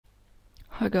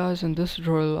Hi guys, in this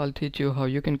tutorial I'll teach you how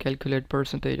you can calculate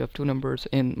percentage of two numbers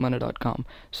in money.com.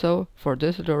 So for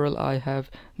this tutorial I have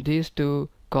these two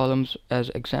columns as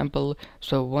example.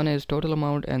 So one is total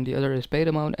amount and the other is paid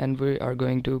amount, and we are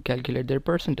going to calculate their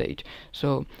percentage.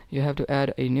 So you have to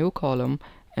add a new column,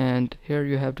 and here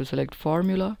you have to select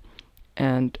formula,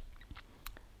 and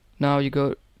now you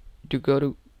go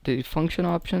to the function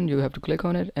option. You have to click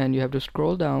on it and you have to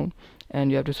scroll down and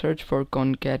you have to search for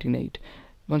concatenate.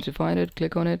 Once you find it,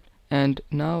 click on it, and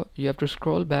now you have to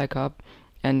scroll back up,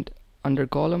 and under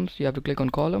columns you have to click on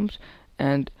columns,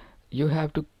 and you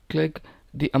have to click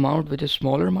the amount which is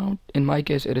smaller amount. In my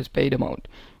case it is paid amount,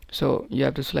 so you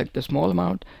have to select the small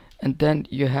amount, and then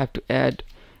you have to add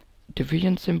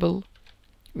division symbol,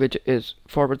 which is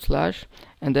 /,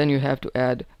 and then you have to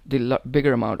add the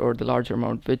bigger amount or the larger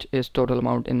amount, which is total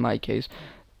amount in my case,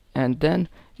 and then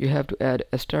you have to add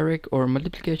asterisk or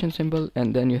multiplication symbol,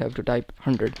 and then you have to type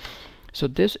 100. So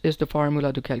this is the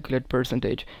formula to calculate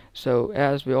percentage. So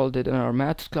as we all did in our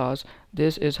maths class,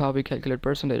 this is how we calculate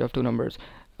percentage of two numbers.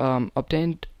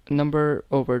 Obtained number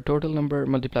over total number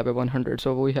multiplied by 100.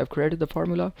 So we have created the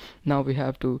formula. Now we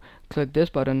have to click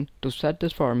this button to set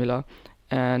this formula,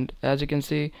 and as you can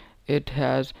see, it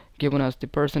has given us the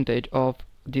percentage of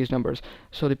these numbers.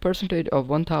 So the percentage of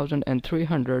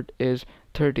 1300 is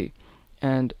 30,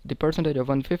 and the percentage of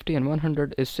 150 and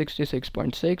 100 is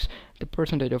 66.6. The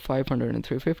percentage of 500 and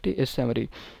 350 is 70.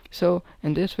 So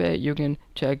in this way you can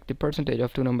check the percentage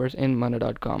of two numbers in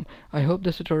money.com. I hope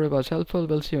this tutorial was helpful.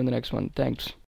 We'll see you in the next one. Thanks.